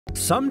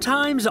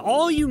Sometimes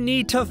all you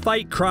need to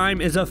fight crime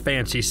is a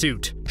fancy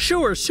suit.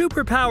 Sure,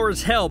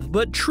 superpowers help,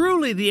 but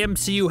truly the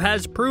MCU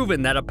has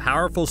proven that a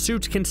powerful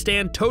suit can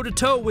stand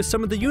toe-to-toe with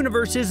some of the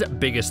universe's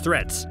biggest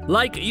threats.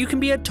 Like, you can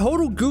be a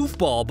total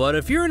goofball, but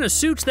if you're in a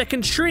suit that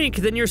can shrink,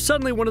 then you're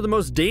suddenly one of the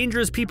most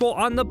dangerous people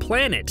on the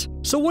planet.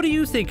 So what do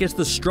you think is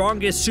the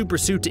strongest super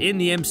suit in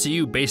the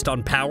MCU based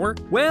on power?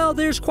 Well,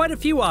 there's quite a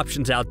few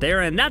options out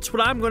there, and that's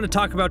what I'm going to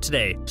talk about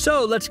today.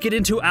 So let's get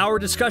into our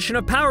discussion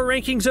of power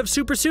rankings of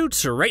super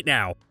suits right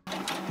now.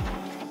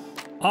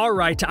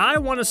 Alright, I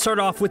want to start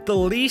off with the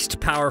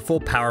least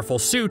powerful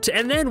suit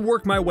and then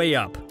work my way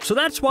up. So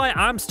that's why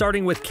I'm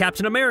starting with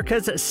Captain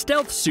America's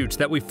stealth suit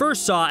that we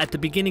first saw at the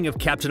beginning of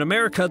Captain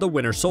America: The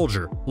Winter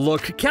Soldier.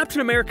 Look,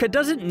 Captain America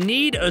doesn't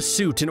need a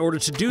suit in order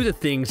to do the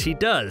things he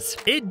does.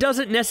 It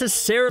doesn't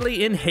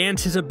necessarily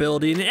enhance his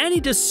ability in any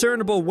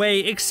discernible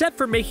way except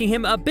for making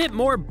him a bit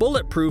more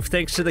bulletproof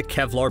thanks to the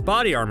Kevlar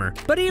body armor.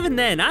 But even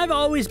then, I've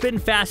always been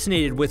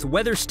fascinated with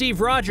whether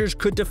Steve Rogers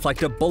could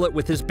deflect a bullet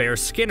with his bare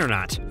skin or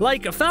not.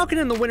 Like, Falcon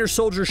and the Winter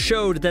Soldier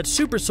showed that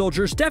super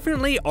soldiers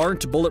definitely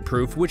aren't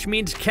bulletproof, which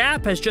means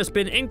Cap has just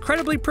been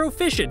incredibly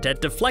proficient at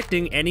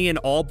deflecting any and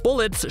all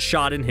bullets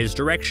shot in his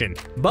direction.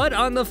 But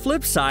on the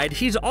flip side,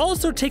 he's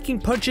also taking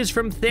punches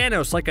from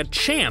Thanos like a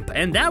champ,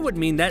 and that would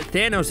mean that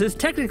Thanos is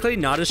technically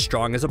not as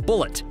strong as a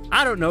bullet.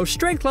 I don't know,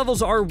 strength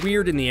levels are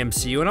weird in the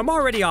MCU, and I'm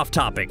already off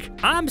topic.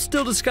 I'm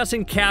still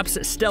discussing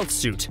Cap's stealth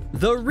suit.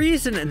 The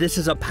reason this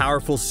is a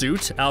powerful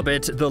suit,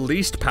 albeit the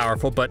least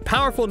powerful, but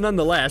powerful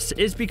nonetheless,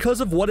 is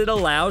because of what it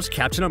allows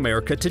Captain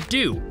America to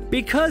do.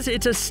 Because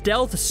it's a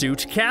stealth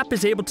suit, Cap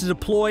is able to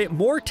deploy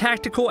more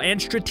tactical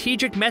and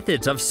strategic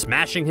methods of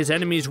smashing his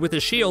enemies with a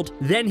shield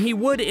than he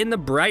would in the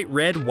bright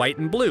red, white,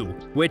 and blue,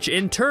 which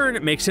in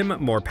turn makes him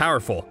more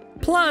powerful.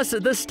 Plus,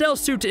 the stealth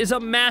suit is a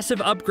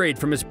massive upgrade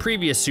from his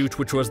previous suit,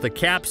 which was the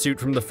Cap suit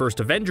from the first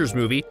Avengers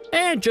movie,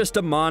 and just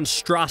a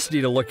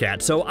monstrosity to look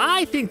at, so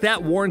I think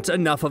that warrants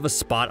enough of a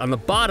spot on the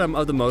bottom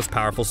of the most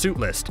powerful suit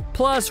list.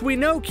 Plus, we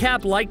know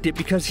Cap liked it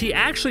because he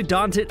actually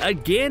dons it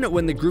again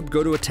when the group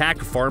go to attack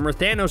Farmer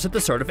Thanos at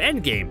the start of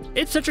Endgame.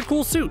 It's such a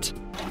cool suit.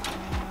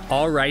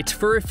 Alright,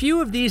 for a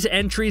few of these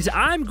entries,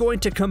 I'm going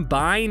to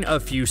combine a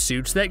few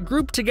suits that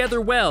group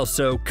together well,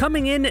 so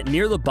coming in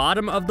near the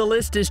bottom of the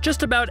list is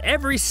just about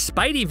every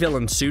Spidey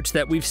villain suit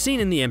that we've seen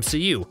in the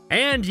MCU.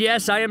 And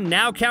yes, I am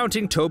now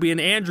counting Tobey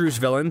and Andrew's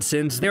villains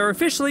since they're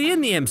officially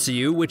in the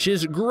MCU, which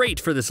is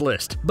great for this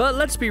list. But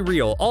let's be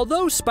real,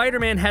 although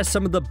Spider-Man has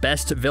some of the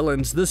best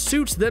villains, the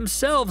suits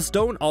themselves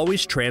don't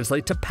always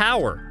translate to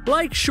power.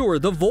 Like, sure,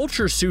 the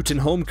Vulture suit in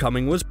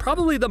Homecoming was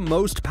probably the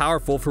most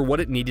powerful for what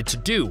it needed to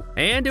do,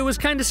 and it was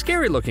kinda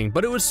scary looking,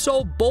 but it was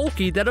so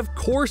bulky that of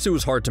course it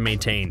was hard to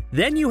maintain.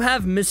 Then you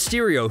have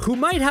Mysterio, who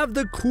might have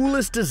the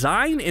coolest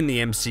design in the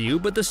MCU,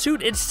 but the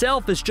suit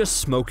itself is just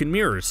smoke and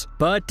mirrors.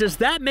 But does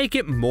that make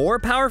it more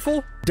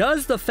powerful?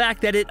 Does the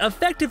fact that it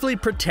effectively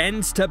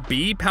pretends to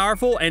be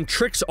powerful and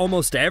tricks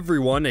almost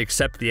everyone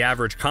except the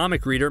average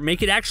comic reader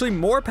make it actually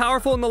more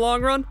powerful in the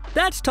long run?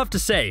 That's tough to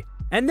say.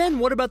 And then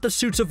what about the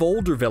suits of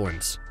older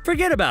villains?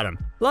 Forget about them.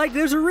 Like,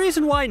 there's a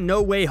reason why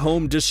No Way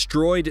Home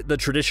destroyed the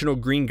traditional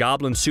Green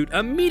Goblin suit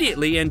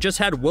immediately and just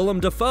had Willem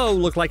Dafoe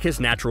look like his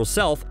natural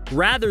self,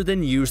 rather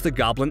than use the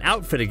Goblin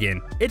outfit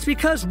again. It's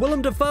because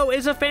Willem Dafoe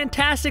is a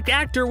fantastic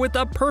actor with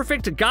a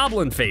perfect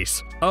Goblin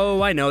face.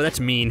 Oh, I know, that's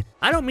mean.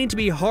 I don't mean to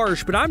be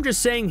harsh, but I'm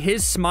just saying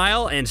his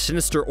smile and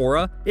sinister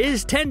aura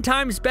is 10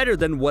 times better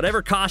than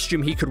whatever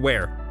costume he could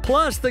wear.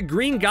 Plus, the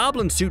Green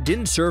Goblin suit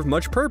didn't serve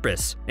much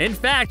purpose. In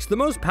fact, the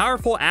most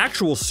powerful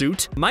actual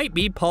suit might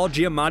be Paul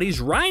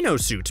Giamatti's Rhino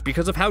suit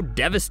because of how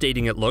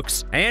devastating it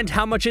looks and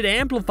how much it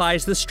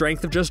amplifies the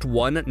strength of just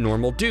one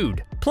normal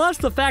dude. Plus,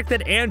 the fact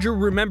that Andrew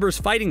remembers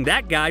fighting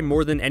that guy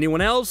more than anyone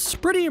else,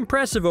 pretty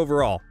impressive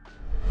overall.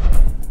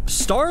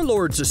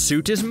 Star-Lord's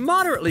suit is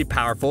moderately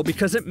powerful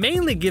because it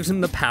mainly gives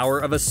him the power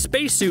of a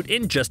spacesuit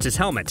in just his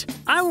helmet.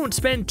 I won't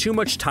spend too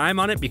much time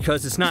on it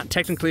because it's not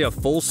technically a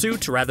full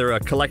suit, rather a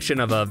collection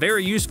of a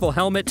very useful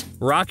helmet,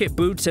 rocket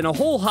boots, and a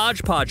whole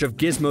hodgepodge of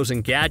gizmos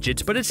and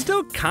gadgets, but it's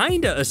still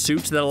kinda a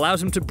suit that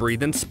allows him to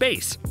breathe in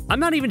space. I'm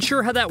not even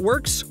sure how that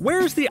works.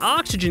 Where's the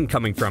oxygen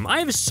coming from? I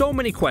have so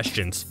many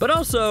questions. But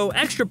also,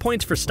 extra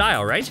points for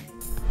style, right?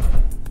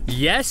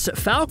 Yes,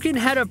 Falcon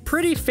had a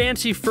pretty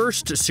fancy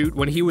first suit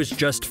when he was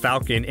just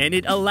Falcon, and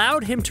it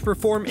allowed him to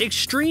perform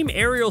extreme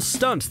aerial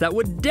stunts that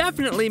would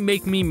definitely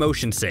make me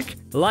motion sick.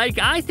 Like,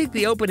 I think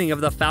the opening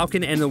of the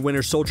Falcon and the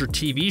Winter Soldier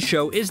TV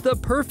show is the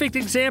perfect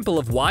example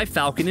of why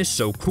Falcon is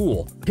so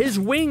cool. His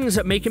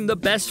wings make him the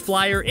best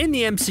flyer in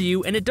the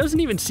MCU, and it doesn't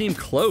even seem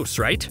close,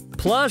 right?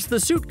 Plus, the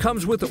suit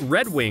comes with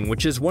Red Wing,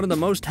 which is one of the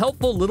most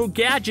helpful little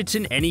gadgets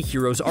in any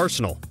hero's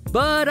arsenal.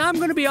 But I'm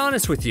gonna be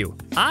honest with you,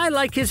 I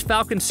like his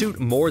Falcon suit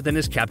more than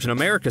his Captain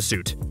America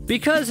suit.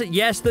 Because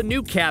yes, the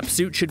new Cap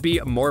suit should be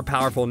more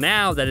powerful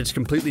now that it's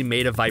completely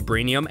made of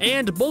vibranium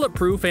and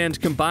bulletproof and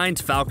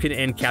combines Falcon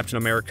and Captain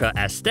America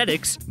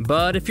aesthetics,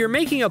 but if you're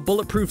making a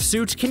bulletproof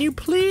suit, can you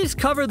please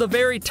cover the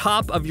very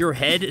top of your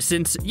head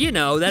since, you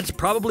know, that's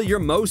probably your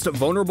most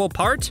vulnerable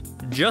part?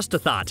 Just a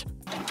thought.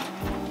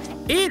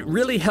 It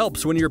really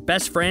helps when your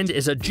best friend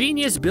is a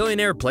genius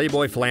billionaire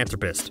playboy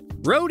philanthropist.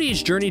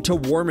 Rhodey's journey to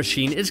War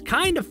Machine is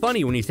kind of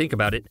funny when you think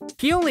about it.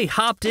 He only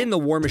hopped in the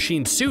War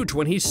Machine suit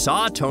when he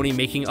saw Tony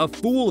making a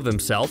fool of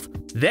himself,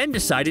 then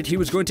decided he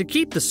was going to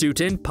keep the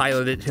suit and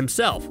pilot it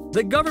himself.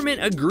 The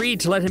government agreed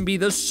to let him be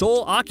the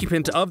sole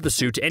occupant of the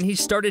suit, and he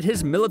started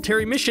his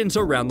military missions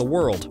around the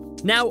world.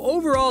 Now,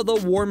 overall, the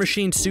War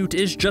Machine suit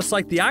is just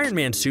like the Iron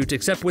Man suit,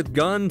 except with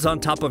guns on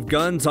top of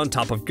guns on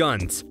top of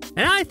guns.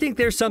 And I think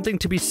there's something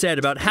to be said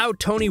about how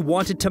Tony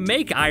wanted to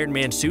make Iron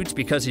Man suits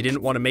because he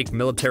didn't want to make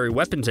military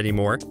weapons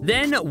anymore.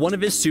 Then, one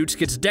of his suits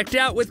gets decked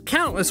out with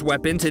countless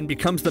weapons and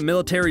becomes the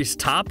military's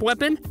top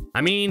weapon?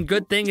 I mean,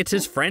 good thing it's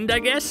his friend, I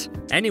guess?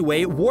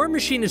 Anyway, War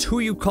Machine is who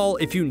you call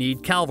if you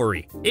need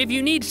cavalry. If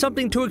you need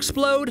something to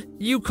explode,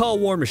 you call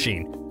War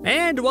Machine.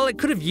 And while it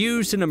could have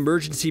used an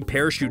emergency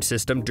parachute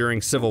system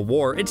during Civil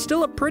War, it's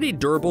still a pretty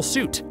durable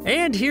suit.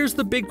 And here's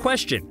the big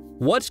question.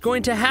 What's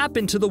going to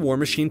happen to the War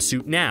Machine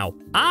suit now?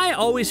 I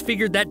always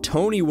figured that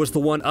Tony was the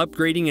one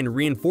upgrading and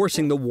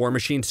reinforcing the War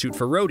Machine suit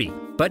for Rhodey.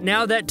 But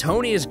now that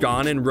Tony is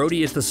gone and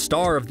Rhodey is the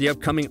star of the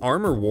upcoming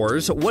Armor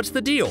Wars, what's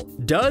the deal?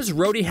 Does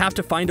Rhodey have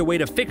to find a way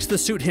to fix the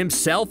suit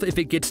himself if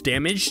it gets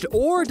damaged,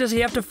 or does he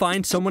have to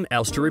find someone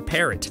else to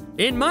repair it?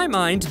 In my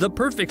mind, the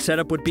perfect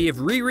setup would be if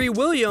Riri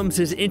Williams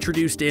is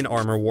introduced in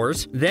Armor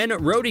Wars, then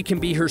Rhodey can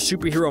be her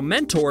superhero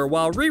mentor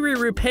while Riri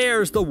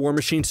repairs the War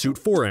Machine suit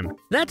for him.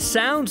 That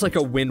sounds like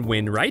a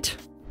win-win, right?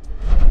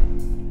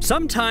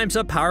 Sometimes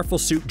a powerful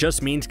suit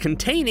just means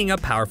containing a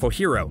powerful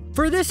hero.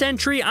 For this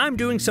entry, I'm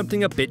doing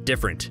something a bit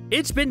different.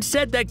 It's been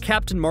said that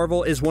Captain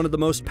Marvel is one of the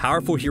most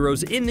powerful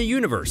heroes in the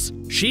universe.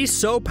 She's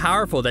so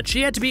powerful that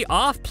she had to be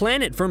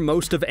off-planet for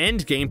most of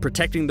Endgame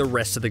protecting the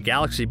rest of the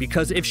galaxy,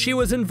 because if she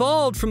was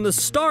involved from the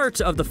start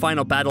of the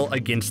final battle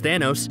against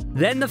Thanos,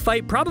 then the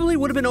fight probably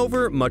would have been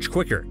over much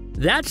quicker.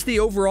 That's the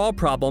overall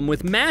problem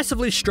with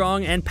massively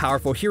strong and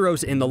powerful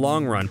heroes in the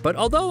long run, but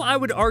although I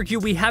would argue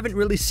we haven't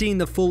really seen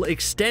the full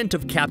extent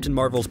of Captain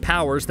Marvel's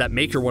powers that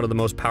make her one of the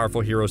most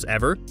powerful heroes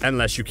ever,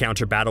 unless you count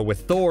her battle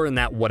with Thor in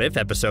that What If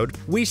episode,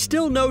 we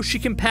still know she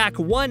can pack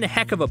one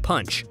heck of a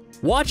punch.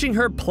 Watching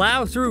her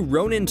plow through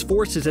Ronin's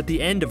forces at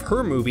the end of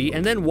her movie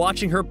and then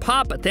watching her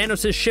pop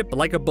Thanos' ship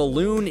like a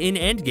balloon in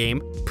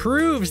Endgame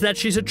proves that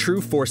she's a true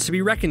force to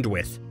be reckoned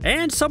with.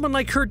 And someone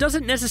like her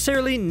doesn't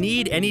necessarily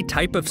need any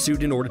type of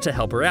suit in order to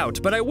help her out,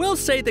 but I will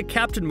say the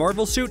Captain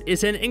Marvel suit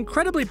is an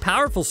incredibly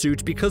powerful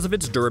suit because of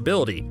its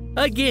durability.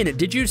 Again,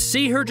 did you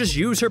see her just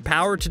use her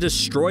power to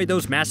destroy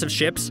those massive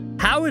ships?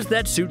 How is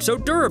that suit so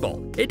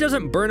durable? It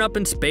doesn't burn up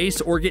in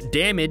space or get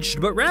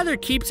damaged, but rather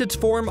keeps its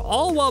form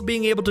all while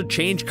being able to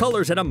change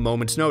colors at a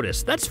moment's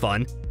notice. That's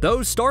fun.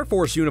 Those Star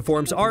Force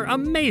uniforms are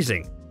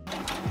amazing.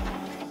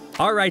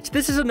 Alright,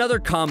 this is another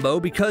combo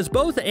because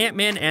both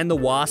Ant-Man and the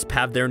Wasp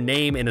have their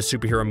name in a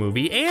superhero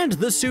movie, and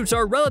the suits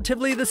are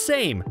relatively the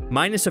same,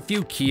 minus a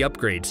few key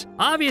upgrades.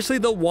 Obviously,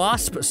 the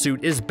Wasp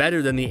suit is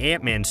better than the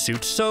Ant-Man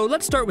suit, so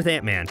let's start with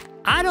Ant-Man.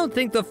 I don't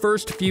think the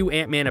first few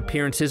Ant-Man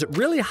appearances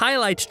really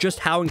highlights just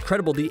how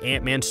incredible the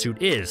Ant-Man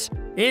suit is.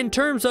 In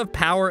terms of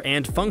power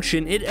and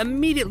function, it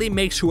immediately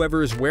makes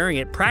whoever is wearing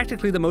it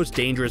practically the most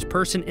dangerous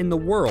person in the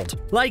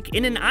world. Like,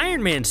 in an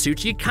Iron Man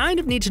suit, you kind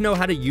of need to know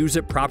how to use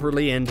it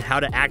properly and how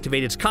to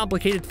activate its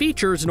complicated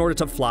features in order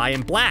to fly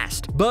and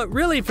blast. But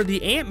really, for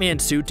the Ant-Man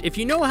suit, if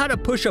you know how to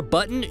push a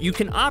button, you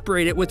can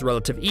operate it with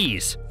relative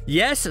ease.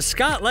 Yes,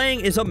 Scott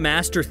Lang is a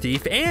master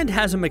thief and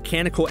has a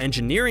mechanical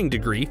engineering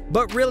degree,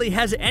 but really,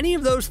 has any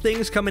of those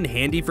things come in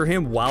handy for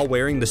him while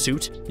wearing the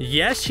suit?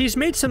 Yes, he's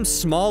made some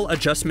small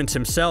adjustments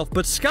himself,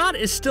 but Scott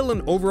is still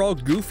an overall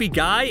goofy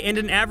guy and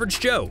an average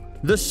Joe.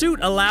 The suit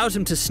allows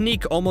him to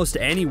sneak almost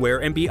anywhere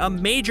and be a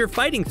major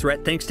fighting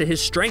threat thanks to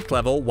his strength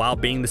level while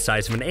being the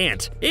size of an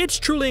ant. It's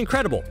truly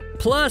incredible.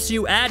 Plus,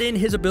 you add in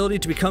his ability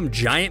to become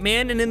Giant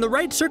Man, and in the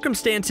right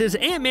circumstances,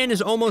 Ant-Man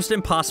is almost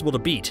impossible to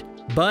beat.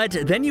 But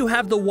then you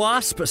have the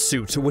Wasp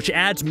suit, which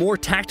adds more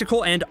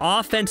tactical and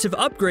offensive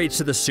upgrades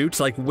to the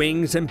suits like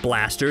wings and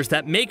blasters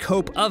that make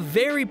Hope a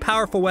very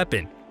powerful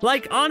weapon.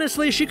 Like,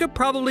 honestly, she could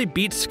probably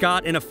beat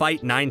Scott in a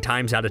fight 9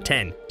 times out of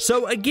 10.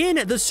 So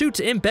again, the suits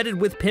embedded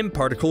with Pym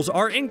particles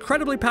are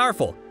incredibly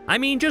powerful. I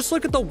mean, just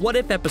look at the What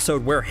If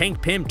episode where Hank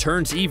Pym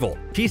turns evil.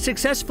 He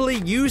successfully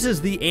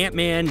uses the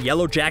Ant-Man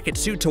Yellow Jacket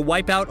suit to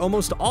wipe out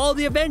almost all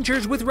the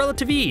Avengers with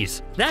relative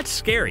ease. That's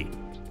scary.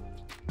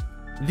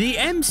 The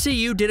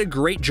MCU did a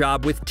great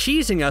job with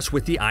teasing us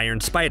with the Iron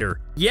Spider.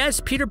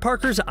 Yes, Peter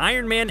Parker's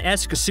Iron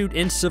Man-esque suit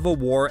in Civil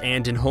War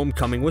and in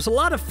Homecoming was a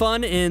lot of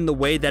fun in the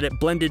way that it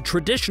blended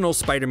traditional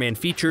Spider-Man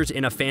features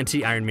in a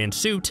fancy Iron Man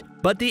suit,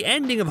 but the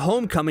ending of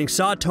Homecoming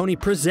saw Tony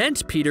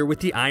present Peter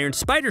with the Iron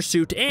Spider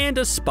suit and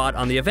a spot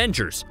on the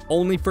Avengers,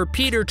 only for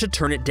Peter to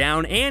turn it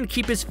down and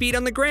keep his feet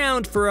on the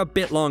ground for a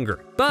bit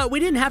longer. But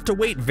we didn't have to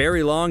wait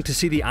very long to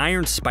see the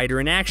Iron Spider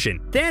in action.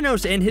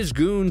 Thanos and his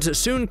goons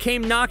soon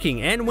came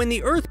knocking, and when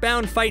the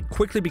Earthbound fight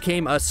quickly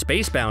became a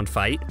spacebound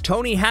fight,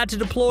 Tony had to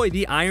deploy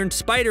the Iron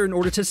Spider in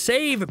order to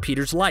save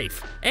Peter's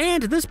life.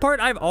 And this part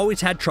I've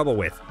always had trouble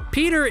with.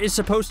 Peter is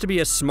supposed to be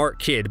a smart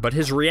kid, but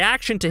his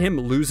reaction to him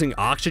losing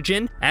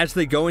oxygen as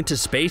they go into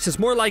space is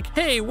more like,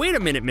 hey, wait a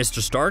minute,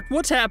 Mr. Stark,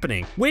 what's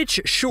happening? Which,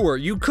 sure,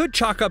 you could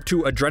chalk up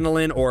to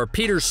adrenaline or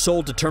Peter's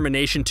sole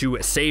determination to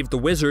save the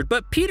wizard,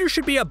 but Peter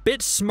should be a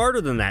bit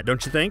smarter than that,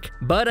 don't you think?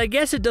 But I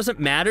guess it doesn't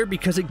matter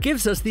because it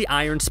gives us the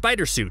Iron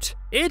Spider suit.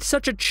 It's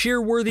such a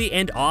cheer-worthy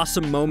and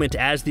awesome moment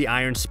as the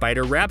Iron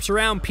Spider wraps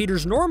around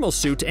Peter's normal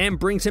suit and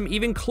brings him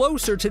even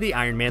closer to the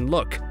Iron Man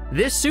look.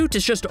 This suit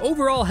is just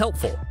overall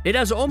helpful. It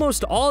has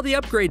almost all the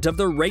upgrades of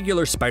the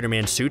regular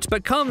Spider-Man suits,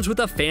 but comes with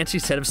a fancy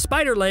set of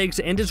spider legs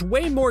and is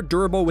way more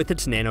durable with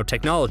its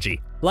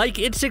nanotechnology. Like,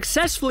 it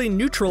successfully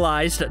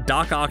neutralized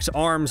Doc Ock's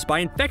arms by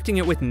infecting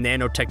it with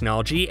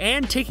nanotechnology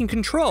and taking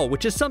control,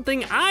 which is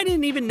something I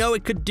didn't even know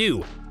it could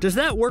do. Does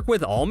that work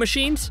with all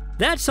machines?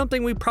 That's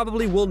something we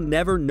probably will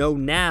never know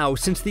now,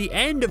 since the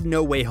end of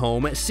No Way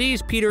Home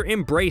sees Peter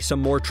embrace a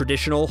more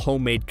traditional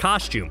homemade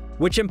costume,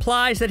 which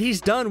implies that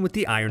he's done with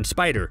the Iron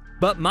Spider.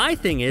 But my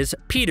thing is,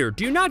 Peter,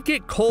 do you not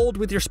get cold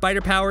with your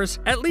spider powers?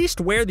 At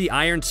least wear the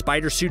Iron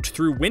Spider suit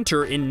through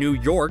winter in New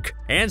York,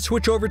 and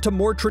switch over to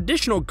more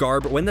traditional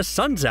garb when the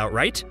sun's out,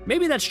 right?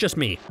 Maybe that's just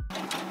me.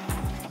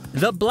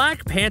 The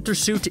Black Panther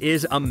suit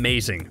is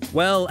amazing.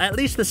 Well, at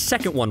least the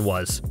second one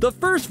was. The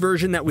first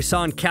version that we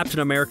saw in Captain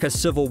America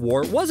Civil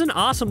War was an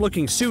awesome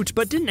looking suit,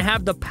 but didn't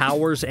have the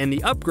powers and the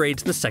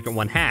upgrades the second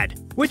one had.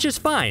 Which is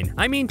fine.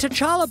 I mean,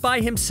 T'Challa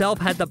by himself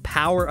had the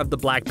power of the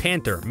Black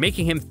Panther,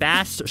 making him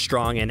fast,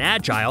 strong, and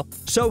agile,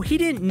 so he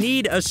didn't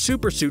need a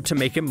super suit to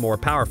make him more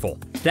powerful.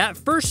 That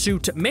first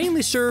suit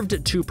mainly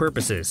served two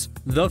purposes.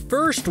 The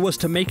first was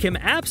to make him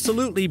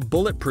absolutely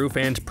bulletproof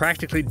and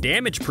practically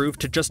damage-proof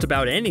to just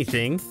about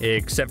anything,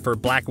 except for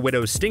Black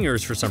Widow's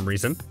stingers for some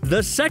reason.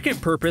 The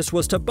second purpose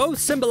was to both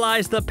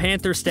symbolize the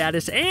Panther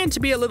status and to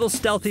be a little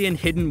stealthy and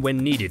hidden when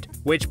needed,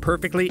 which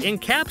perfectly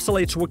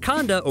encapsulates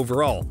Wakanda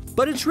overall.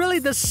 But it's really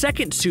the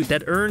second suit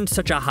that earned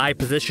such a high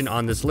position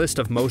on this list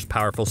of most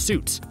powerful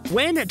suits.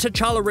 When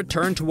T'Challa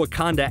returned to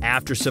Wakanda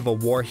after Civil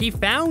War, he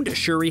found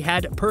Shuri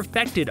had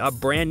perfected a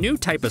brand new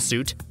type of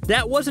suit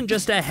that wasn't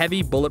just a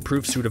heavy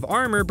bulletproof suit of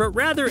armor, but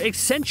rather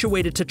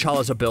accentuated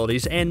T'Challa's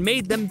abilities and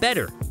made them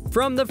better.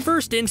 From the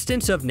first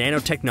instance of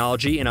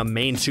nanotechnology in a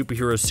main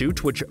superhero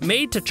suit, which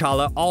made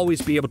T'Challa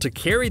always be able to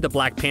carry the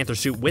Black Panther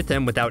suit with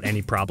him without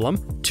any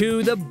problem,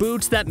 to the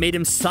boots that made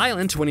him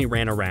silent when he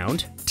ran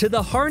around, to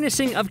the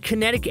harnessing of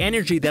kinetic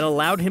energy that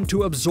allowed him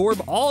to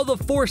absorb all the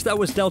force that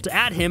was dealt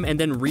at him and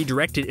then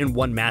redirect it in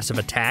one massive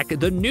attack,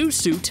 the new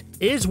suit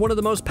is one of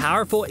the most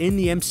powerful in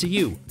the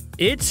MCU.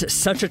 It's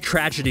such a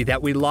tragedy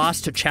that we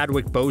lost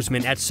Chadwick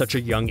Boseman at such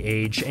a young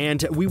age,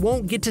 and we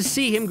won't get to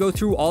see him go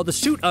through all the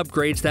suit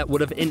upgrades that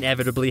would have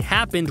inevitably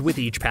happened with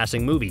each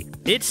passing movie.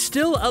 It's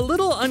still a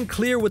little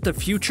unclear what the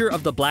future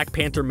of the Black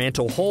Panther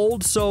mantle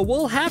holds, so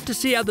we'll have to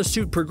see how the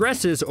suit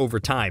progresses over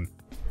time.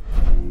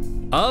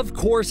 Of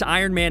course,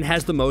 Iron Man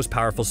has the most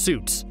powerful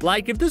suits.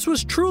 Like, if this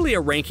was truly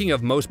a ranking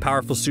of most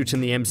powerful suits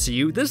in the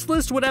MCU, this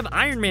list would have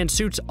Iron Man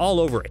suits all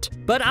over it.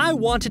 But I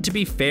wanted to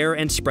be fair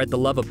and spread the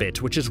love a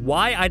bit, which is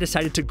why I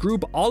decided to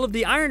group all of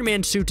the Iron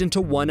Man suit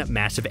into one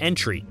massive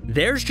entry.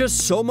 There's just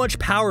so much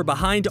power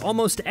behind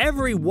almost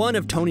every one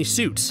of Tony's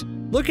suits.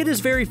 Look at his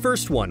very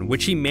first one,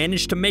 which he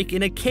managed to make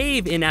in a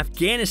cave in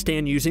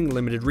Afghanistan using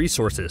limited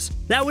resources.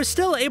 That was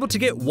still able to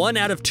get 1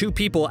 out of 2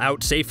 people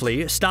out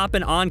safely, stop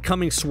an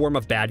oncoming swarm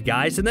of bad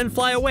guys, and then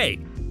fly away.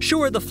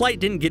 Sure, the flight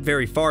didn't get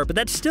very far, but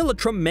that's still a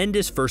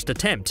tremendous first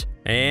attempt.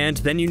 And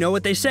then you know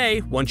what they say,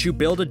 once you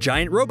build a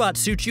giant robot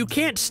suit, you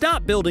can't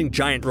stop building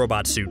giant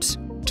robot suits.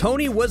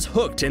 Tony was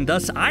hooked, and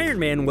thus Iron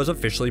Man was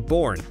officially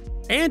born.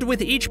 And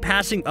with each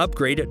passing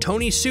upgrade,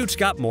 Tony's suits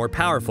got more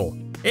powerful.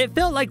 It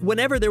felt like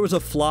whenever there was a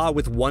flaw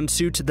with one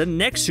suit, the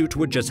next suit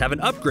would just have an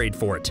upgrade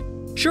for it.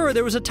 Sure,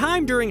 there was a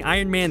time during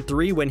Iron Man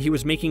 3 when he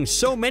was making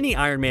so many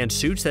Iron Man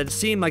suits that it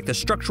seemed like the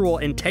structural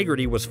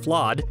integrity was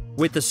flawed,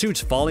 with the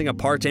suits falling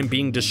apart and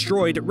being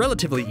destroyed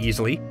relatively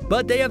easily,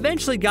 but they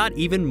eventually got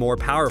even more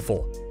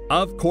powerful.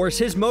 Of course,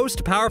 his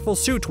most powerful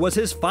suit was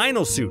his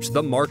final suit,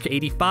 the Mark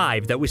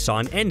 85 that we saw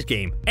in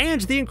Endgame.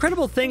 And the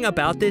incredible thing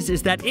about this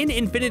is that in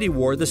Infinity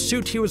War, the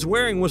suit he was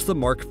wearing was the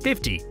Mark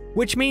 50,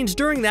 which means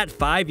during that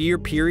 5-year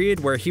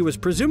period where he was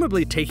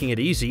presumably taking it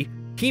easy,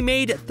 he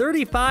made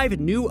 35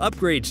 new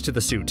upgrades to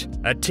the suit.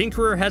 A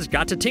tinkerer has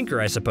got to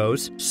tinker, I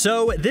suppose.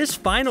 So this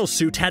final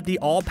suit had the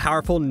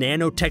all-powerful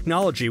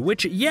nanotechnology,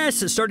 which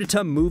yes, started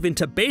to move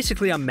into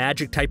basically a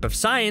magic type of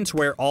science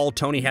where all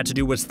Tony had to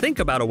do was think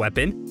about a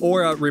weapon,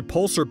 or a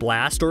repulsor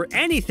blast, or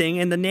anything,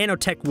 and the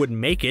nanotech would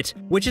make it,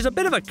 which is a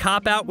bit of a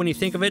cop-out when you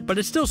think of it, but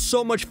it's still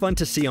so much fun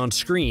to see on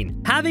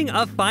screen. Having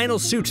a final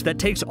suit that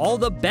takes all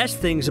the best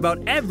things about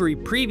every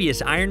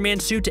previous Iron Man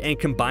suit and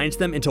combines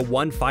them into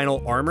one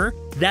final armor,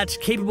 that's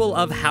capable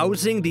of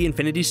housing the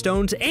Infinity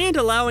Stones and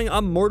allowing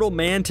a mortal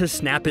man to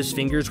snap his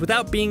fingers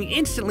without being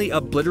instantly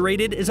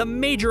obliterated is a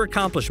major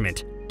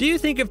accomplishment. Do you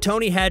think if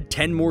Tony had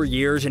 10 more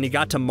years and he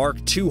got to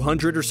Mark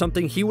 200 or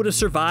something, he would have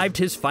survived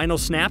his final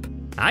snap?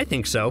 I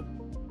think so.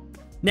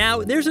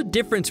 Now, there's a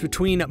difference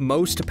between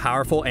most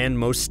powerful and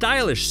most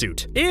stylish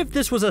suit. If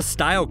this was a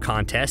style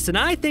contest, then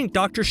I think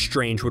Doctor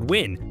Strange would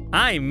win.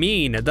 I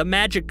mean, the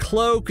magic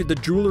cloak, the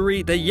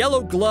jewelry, the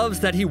yellow gloves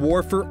that he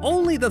wore for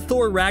only the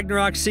Thor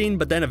Ragnarok scene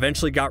but then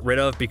eventually got rid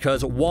of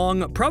because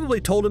Wong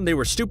probably told him they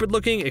were stupid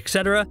looking,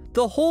 etc.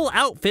 The whole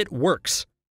outfit works.